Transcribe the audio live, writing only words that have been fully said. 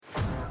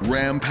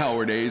Ram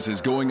Power Days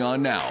is going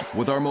on now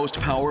with our most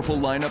powerful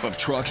lineup of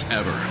trucks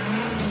ever.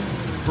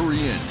 Hurry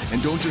in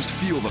and don't just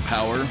feel the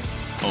power,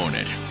 own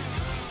it.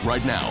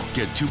 Right now,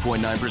 get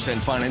 2.9%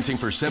 financing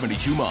for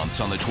 72 months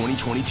on the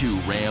 2022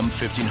 Ram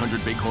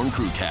 1500 Bighorn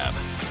Crew Cab.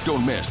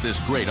 Don't miss this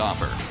great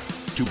offer.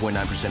 2.9%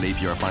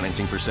 APR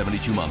financing for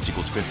 72 months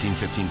equals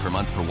 $1,515 per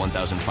month per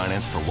 1,000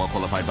 financed for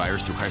well-qualified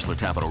buyers through Chrysler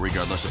Capital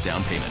regardless of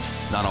down payment.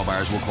 Not all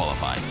buyers will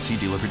qualify. See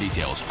dealer for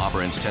details.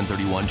 Offer ends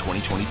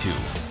 10/31/2022.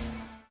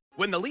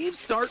 When the leaves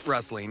start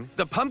rustling,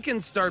 the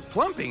pumpkins start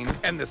plumping,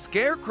 and the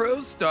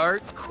scarecrows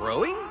start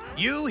crowing,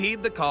 you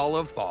heed the call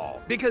of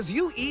fall, because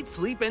you eat,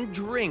 sleep, and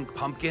drink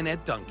pumpkin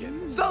at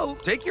Dunkin'. So,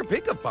 take your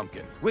pick of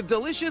pumpkin with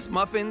delicious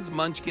muffins,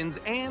 munchkins,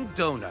 and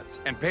donuts,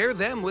 and pair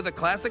them with a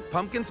classic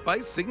pumpkin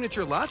spice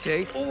signature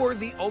latte or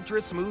the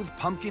ultra-smooth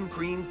pumpkin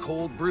cream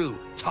cold brew,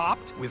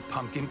 topped with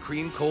pumpkin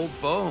cream cold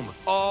foam,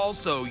 all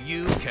so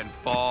you can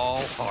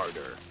fall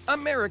harder.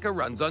 America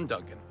runs on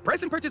Dunkin'.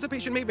 Price and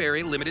participation may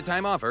vary. Limited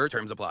time offer.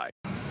 Terms apply.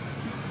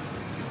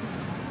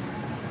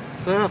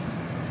 So,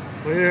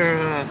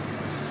 we're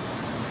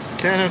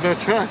Canada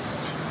Trust.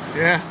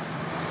 Yeah.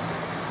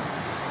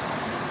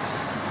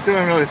 It's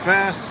doing really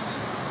fast.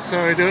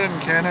 So we do it in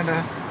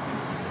Canada.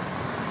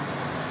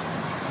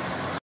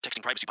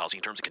 Texting privacy policy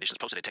and terms and conditions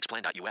posted at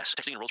textplan.us.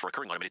 Texting enrolls for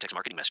recurring automated text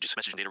marketing messages.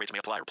 Message and data rates may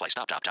apply. Reply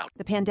stop to opt out.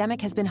 The pandemic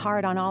has been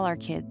hard on all our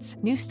kids.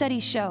 New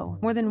studies show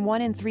more than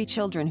 1 in 3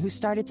 children who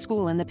started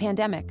school in the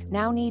pandemic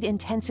now need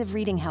intensive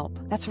reading help.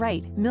 That's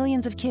right.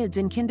 Millions of kids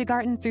in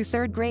kindergarten through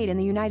 3rd grade in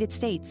the United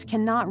States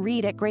cannot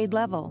read at grade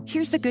level.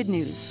 Here's the good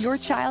news. Your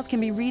child can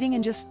be reading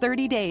in just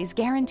 30 days,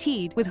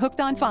 guaranteed, with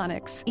Hooked on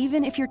Phonics.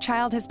 Even if your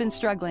child has been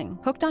struggling,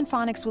 Hooked on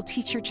Phonics will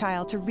teach your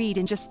child to read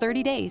in just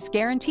 30 days,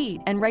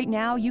 guaranteed. And right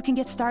now, you can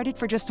get started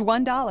for just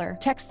 $1.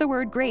 Text the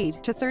word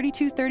GRADE to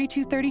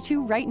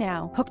 323232 right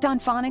now. Hooked on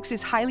Phonics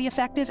is highly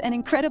effective and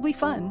incredibly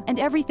fun, and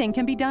everything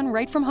can be done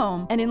right from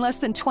home and in less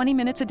than 20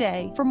 minutes a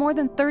day. For more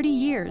than 30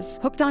 years,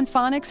 Hooked on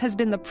Phonics has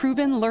been the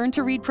proven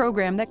learn-to-read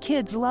program that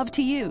kids love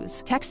to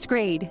use. Text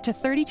GRADE to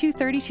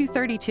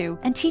 323232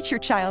 and teach your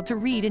child to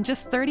read in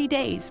just 30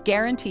 days,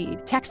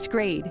 guaranteed. Text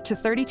GRADE to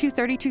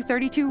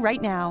 323232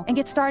 right now and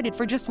get started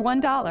for just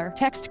 $1.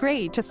 Text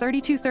GRADE to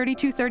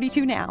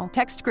 323232 now.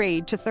 Text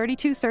GRADE to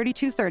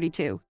 323232.